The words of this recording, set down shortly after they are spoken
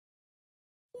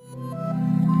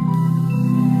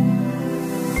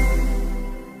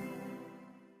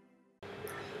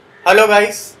Hello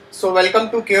guys, so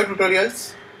welcome to Care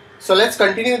Tutorials. So let's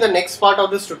continue the next part of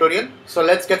this tutorial. So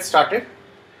let's get started.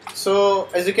 So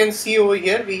as you can see over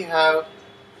here, we have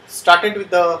started with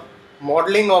the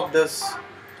modeling of this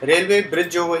railway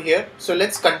bridge over here. So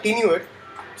let's continue it.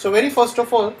 So very first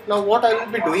of all, now what I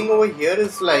will be doing over here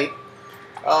is like,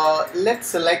 let's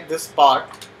select this part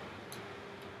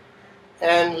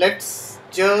and let's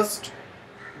just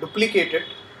duplicate it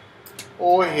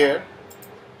over here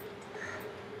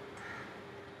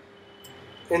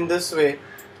in this way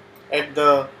at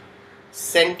the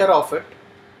center of it.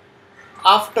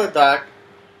 After that,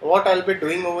 what I'll be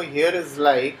doing over here is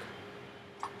like,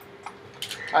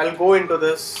 I'll go into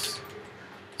this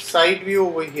side view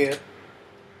over here,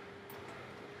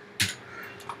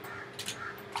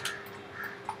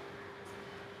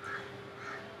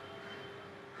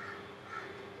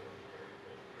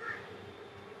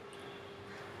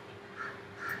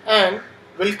 and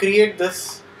we'll create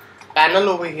this panel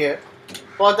over here.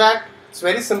 For that, it's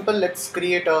very simple. Let's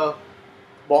create a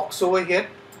box over here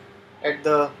at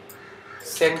the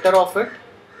center of it.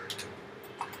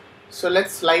 So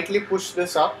let's slightly push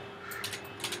this up.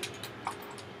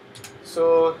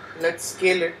 So let's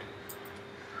scale it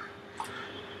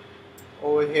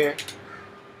over here.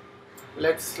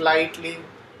 Let's slightly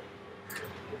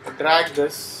drag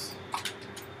this.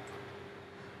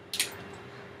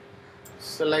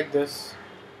 Select this.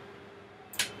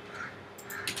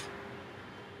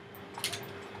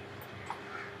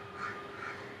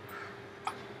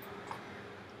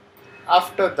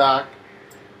 After that,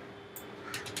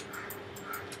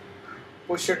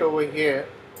 push it over here.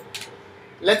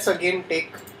 Let's again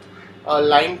take a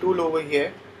line tool over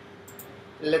here.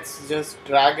 Let's just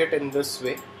drag it in this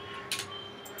way,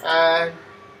 and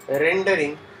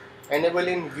rendering,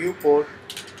 enabling viewport,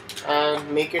 and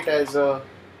make it as a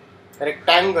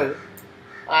rectangle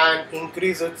and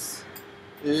increase its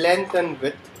length and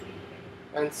width,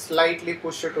 and slightly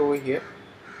push it over here.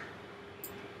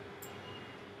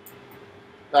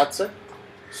 That's it.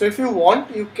 So if you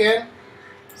want, you can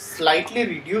slightly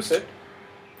reduce it.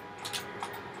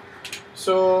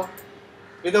 So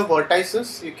with the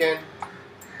vertices, you can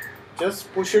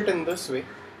just push it in this way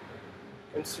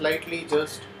and slightly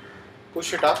just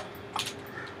push it up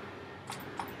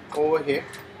over here.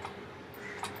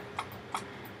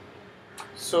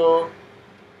 So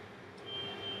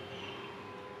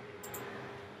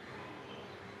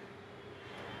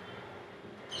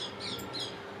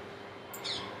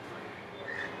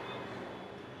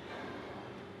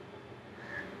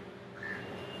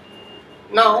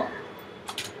now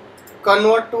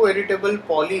convert to editable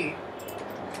poly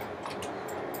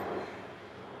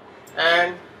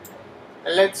and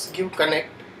let's give connect.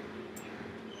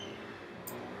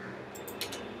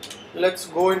 Let's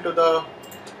go into the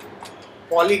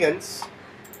polygons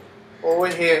over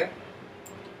here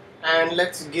and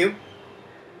let's give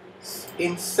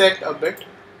inset a bit,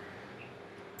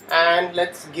 and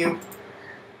let's give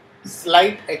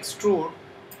slight extrude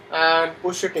and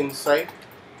push it inside.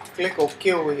 Click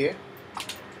OK over here.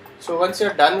 So once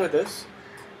you're done with this,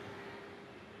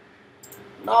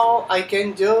 now I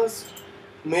can just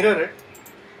mirror it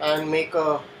and make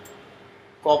a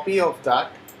copy of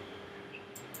that.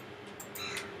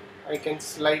 I can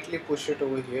slightly push it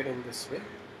over here in this way,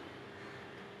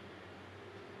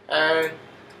 and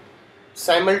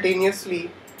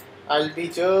simultaneously I'll be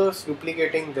just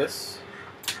duplicating this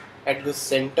at the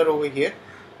center over here,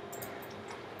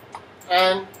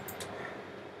 and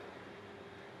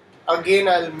again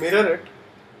I'll mirror it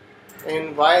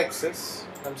in y-axis.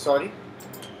 I'm sorry,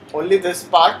 only this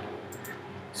part.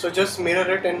 So just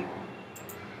mirror it in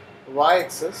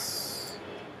y-axis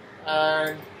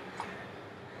and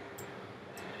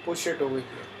push it over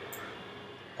here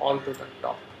onto the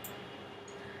top.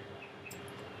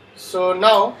 So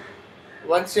now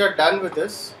once you are done with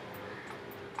this,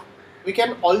 we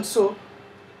can also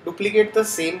duplicate the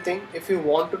same thing. If you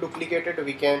want to duplicate it,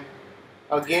 we can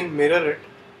again mirror it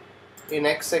in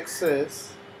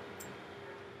x-axis,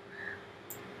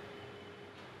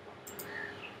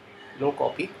 no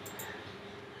copy,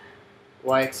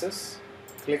 y-axis,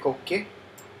 click OK,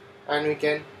 and we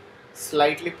can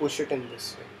slightly push it in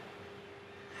this way.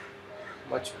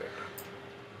 Much better.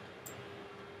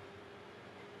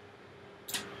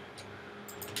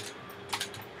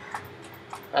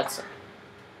 That's it.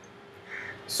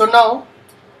 So now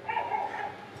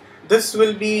this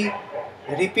will be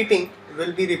repeating.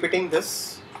 We'll be repeating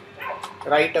this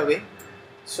right away.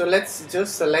 So let's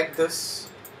just select this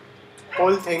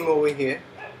whole thing over here.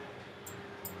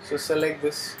 So select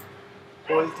this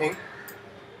whole thing,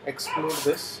 exclude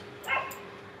this,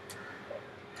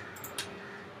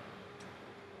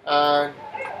 and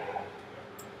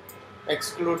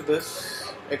exclude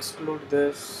this,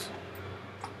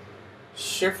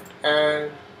 shift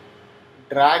and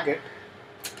drag it.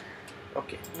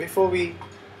 Okay, before we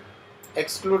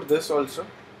exclude this also,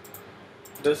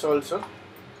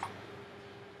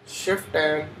 shift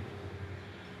and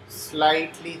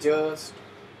slightly just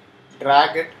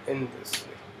drag it in this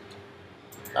way.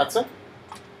 That's it.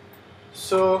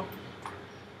 So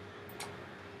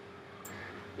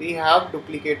we have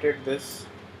duplicated this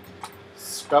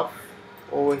stuff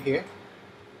over here.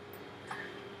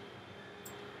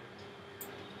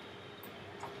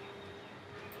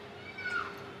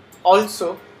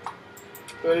 Also,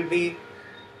 we'll be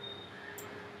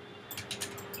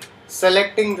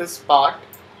selecting this part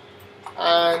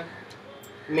and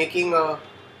making a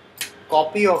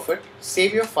copy of it.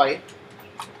 Save your file,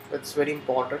 that's very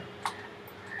important.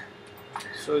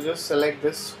 So just select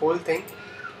this whole thing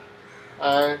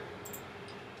and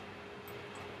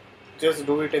just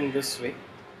do it in this way.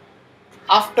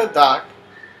 After that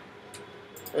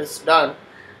is done,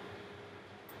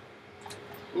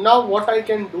 now what I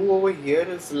can do over here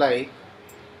is like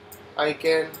I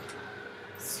can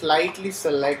slightly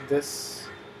select this,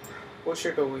 push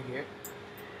it over here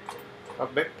a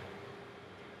bit,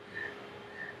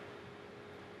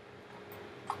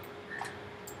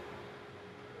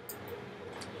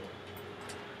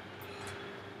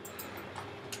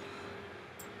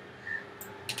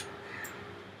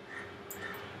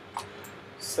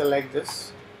 select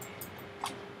this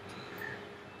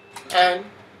and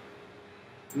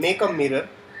make a mirror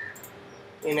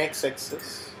in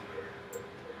x-axis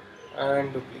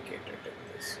and duplicate it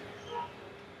in this.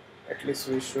 At least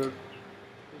we should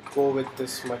go with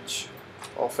this much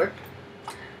of it.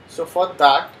 So for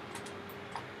that,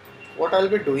 what I'll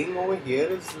be doing over here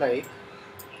is like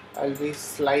I'll be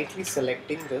slightly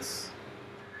selecting this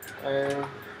and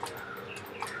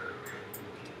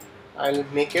I'll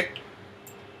make it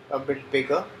a bit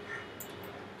bigger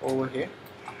over here.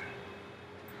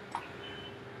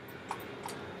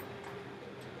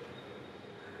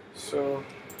 So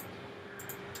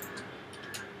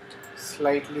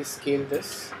slightly scale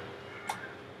this.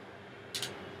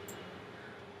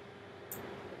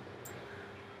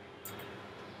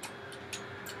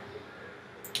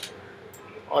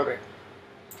 Alright.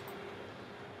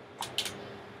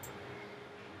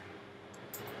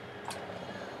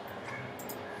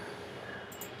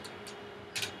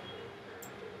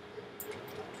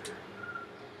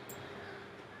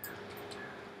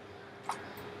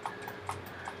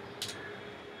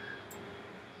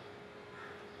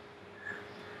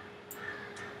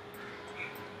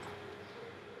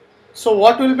 So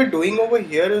what we'll be doing over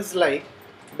here is like,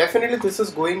 definitely this is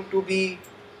going to be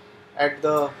at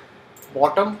the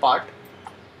bottom part.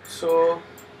 So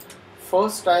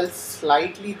first I'll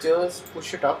slightly just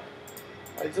push it up.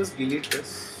 I'll just delete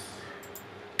this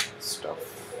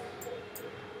stuff.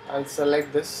 I'll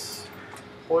select this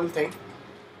whole thing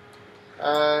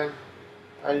and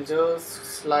I'll just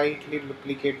slightly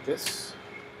duplicate this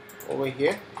over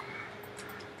here.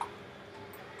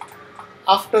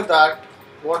 After that,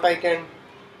 what I can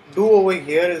do over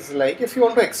here is like, if you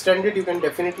want to extend it, you can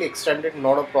definitely extend it,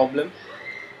 not a problem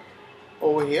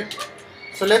over here.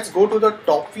 So let's go to the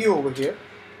top view over here.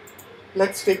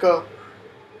 Let's take a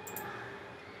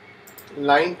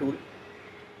line tool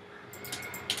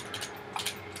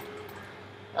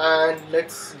and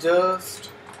let's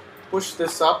just push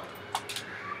this up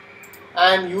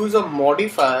and use a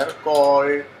modifier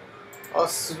called a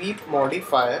sweep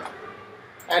modifier,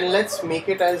 and let's make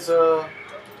it as a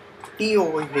T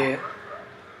over here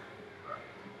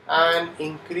and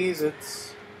increase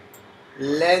its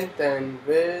length and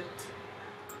width,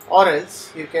 or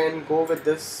else you can go with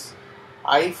this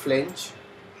eye flange.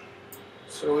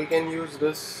 So we can use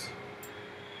this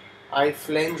eye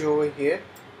flange over here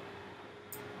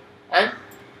and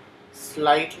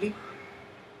slightly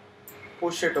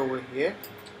push it over here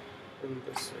in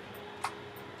this way.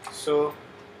 So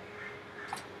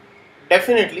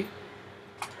definitely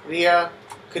we are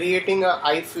creating a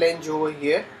eye flange over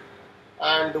here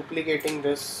and duplicating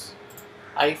this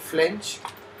eye flange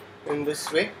in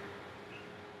this way.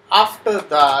 After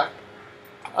that,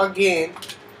 again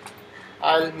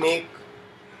I'll make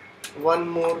one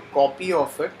more copy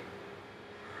of it.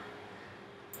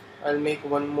 I'll make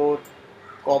one more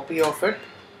copy of it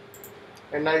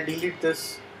and I'll delete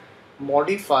this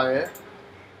modifier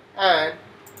and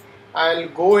I'll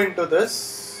go into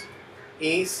this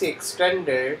AC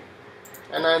extended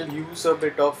and I'll use a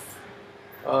bit of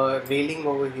railing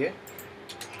over here.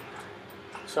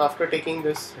 So after taking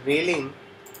this railing,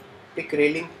 pick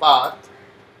railing path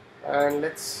and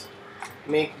let's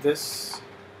make this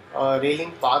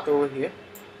railing path over here.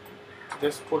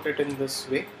 Just put it in this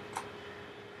way,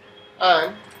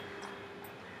 and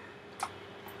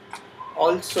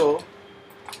also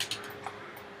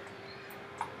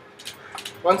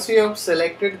once you have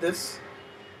selected this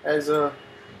as a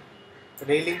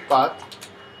railing path,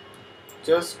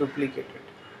 just duplicate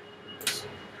it.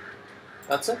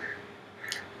 That's it.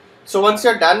 So once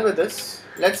you're done with this,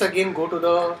 let's again go to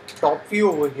the top view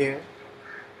over here,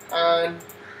 and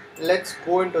let's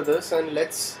go into this and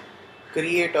let's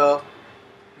create a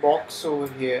box over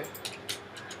here.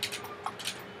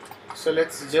 So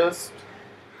let's just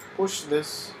push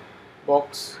this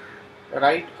box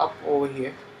right up over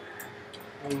here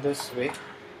in this way,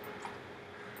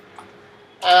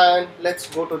 and let's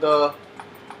go to the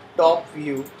top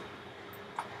view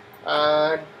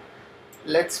and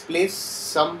let's place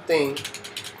something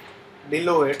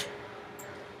below it,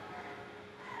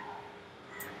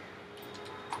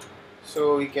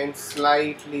 so we can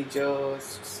slightly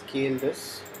just scale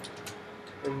this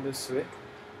in this way.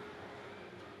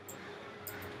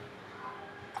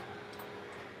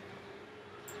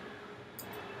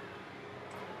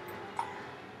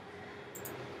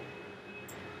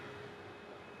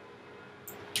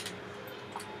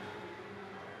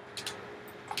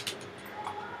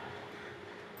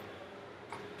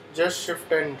 Just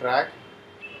shift and drag.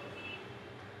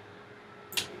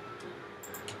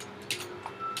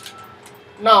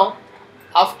 Now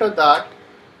after that,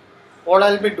 what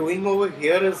I'll be doing over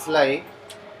here is like,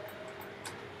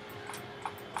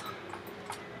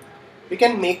 we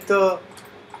can make the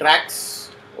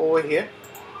tracks over here.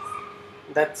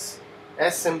 That's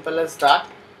as simple as that.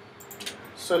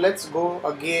 So let's go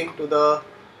again to the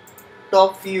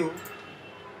top view,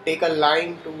 take a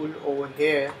line tool over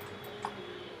here.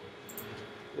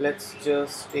 Let's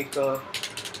just take a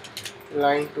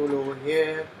line tool over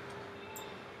here,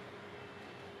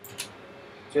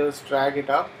 just drag it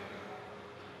up.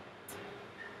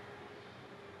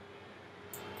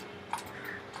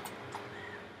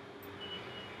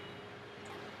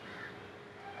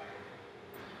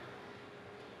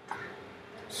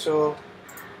 So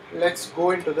let's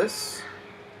go into this.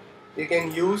 You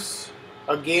can use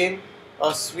again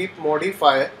a sweep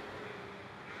modifier.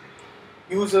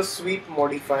 Use a sweep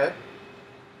modifier,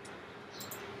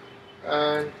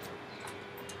 and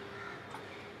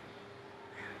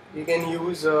you can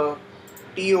use a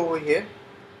T over here,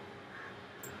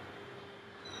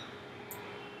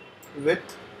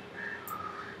 width,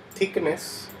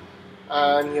 thickness,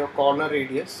 and your corner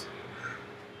radius.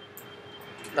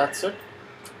 That's it.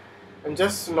 And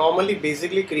just normally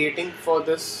basically creating for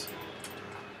this,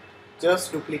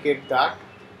 just duplicate that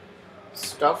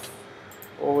stuff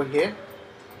over here,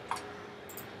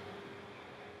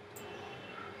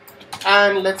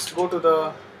 and let's go to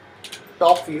the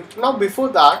top view. Now before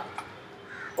that,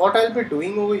 what I'll be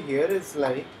doing over here is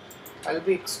like, I'll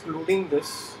be excluding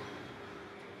this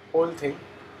whole thing.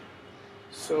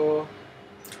 So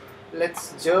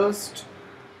let's just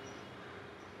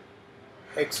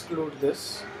exclude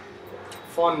this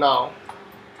for now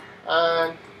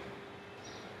and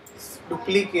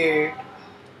duplicate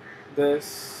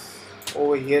this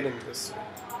over here in this way.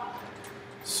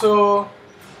 So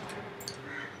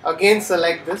again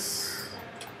select this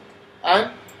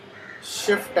and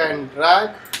shift and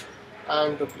drag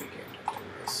and duplicate it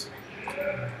in this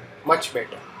way. Much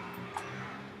better.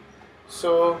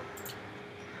 So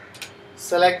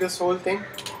select this whole thing,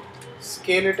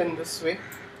 scale it in this way,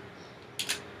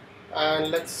 and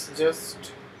let's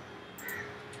just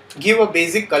give a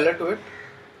basic color to it.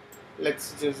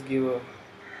 Let's just give a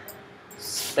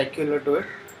specular to it,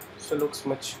 so looks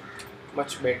much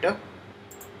better.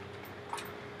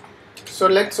 So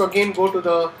let's again go to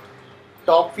the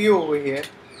top view over here,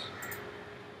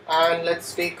 and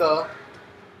let's take a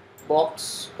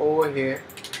box over here,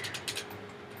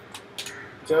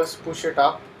 just push it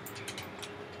up,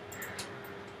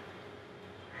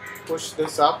 push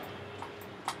this up,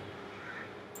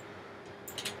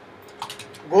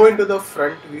 go into the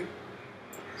front view,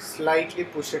 slightly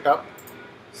push it up,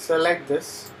 select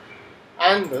this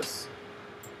and this,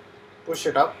 push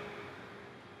it up,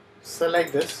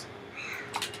 select this.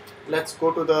 Let's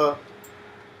go to the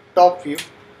top view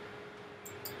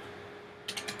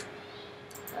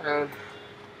and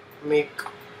make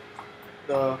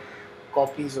the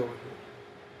copies over here.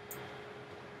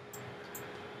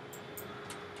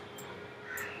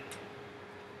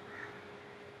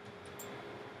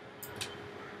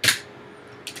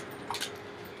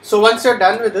 So once you're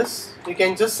done with this, you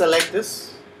can just select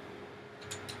this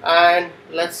and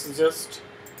let's just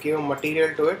give a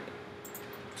material to it.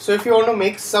 So if you want to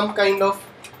make some kind of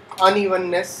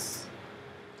unevenness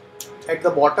at the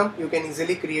bottom, you can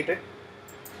easily create it.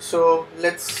 So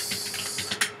let's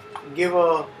give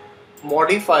a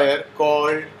modifier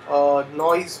called a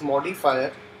noise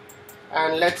modifier,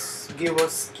 and let's give a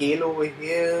scale over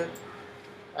here,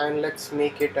 and let's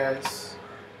make it as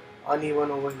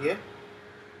uneven over here,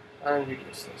 and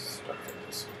reduce this stuff like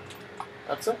this.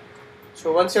 That's it.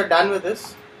 So once you're done with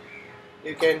this,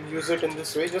 you can use it in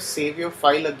this way. Just save your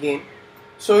file again.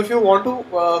 So if you want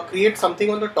to create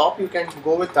something on the top, you can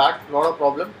go with that, not a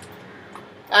problem.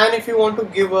 And if you want to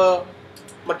give a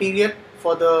material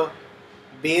for the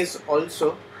base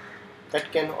also,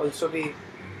 that can also be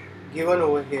given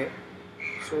over here.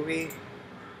 So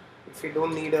if you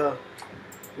don't need a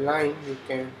line, you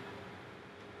can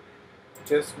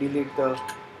just delete the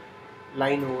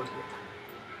line over here.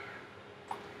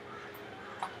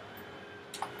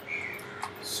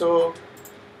 So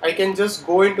I can just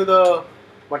go into the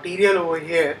material over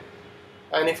here,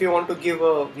 and if you want to give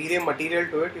a V-Ray material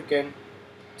to it, you can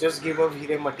just give a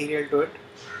V-Ray material to it.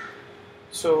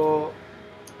 So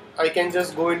I can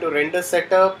just go into render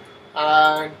setup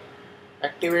and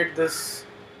activate this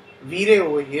V-Ray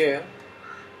over here,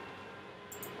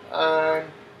 and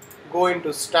go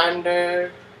into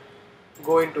standard,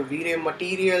 go into V-Ray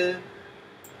material.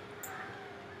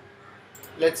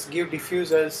 Let's give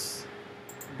diffuse as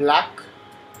black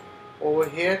over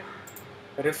here,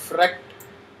 refract,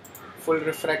 full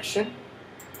refraction,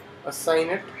 assign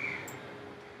it,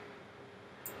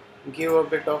 give a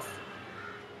bit of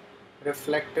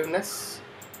reflectiveness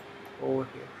over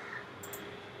here.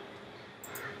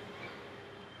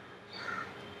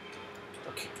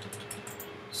 Okay,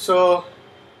 so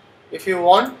if you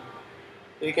want,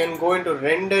 you can go into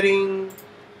rendering,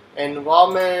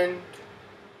 environment,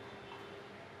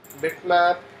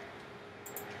 bitmap.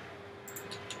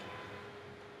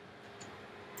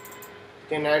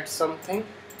 You can add something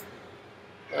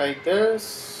like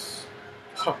this,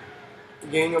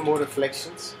 giving a more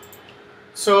reflections.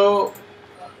 So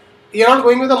you're not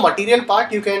going with the material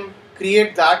part, you can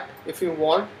create that if you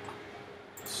want.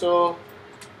 So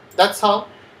that's how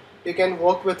you can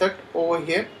work with it over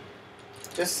here.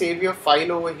 Just save your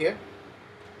file over here.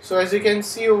 So as you can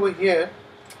see over here,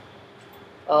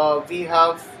 we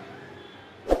have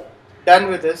done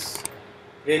with this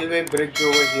railway bridge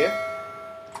over here,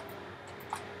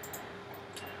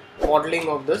 modeling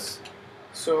of this.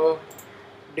 So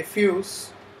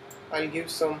diffuse, I'll give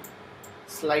some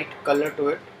slight color to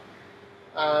it,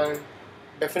 and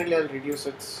definitely I'll reduce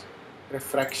its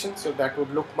refraction, so that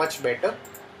would look much better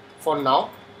for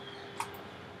now.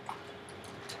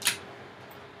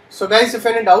 So guys, if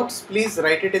any doubts, please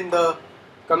write it in the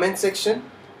comment section.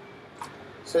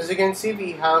 So as you can see,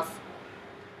 we have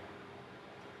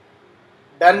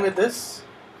done with this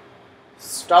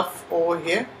stuff over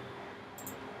here.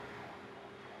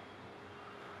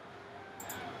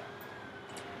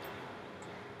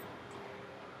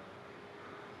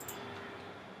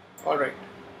 Alright,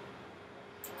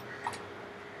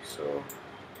 so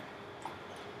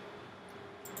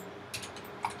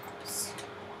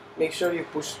make sure you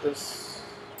push this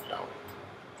down.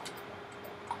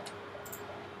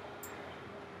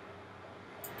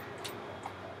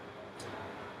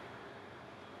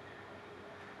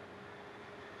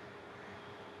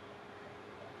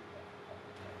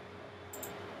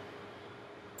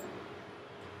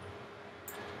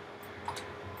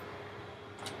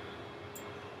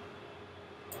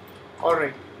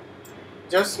 Alright,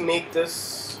 just make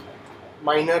this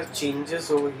minor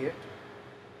changes over here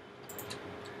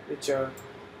which are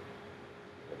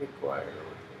required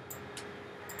over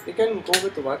here. You can go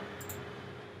with one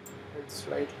and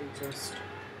slightly just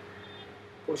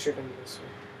push it in this way.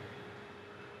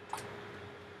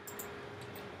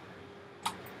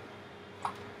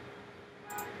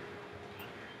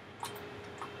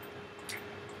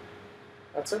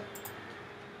 That's it.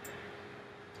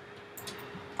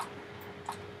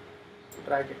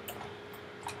 Drag it down.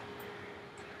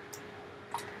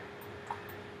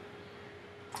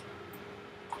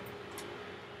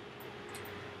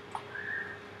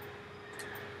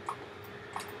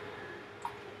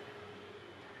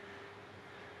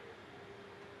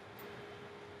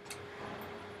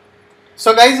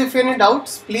 So guys, if you have any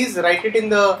doubts, please write it in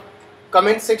the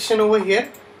comment section over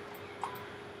here.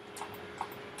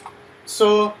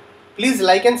 So please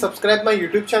like and subscribe my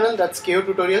YouTube channel, that's KO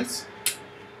Tutorials.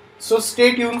 So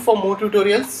stay tuned for more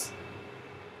tutorials.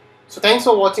 So thanks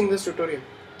for watching this tutorial.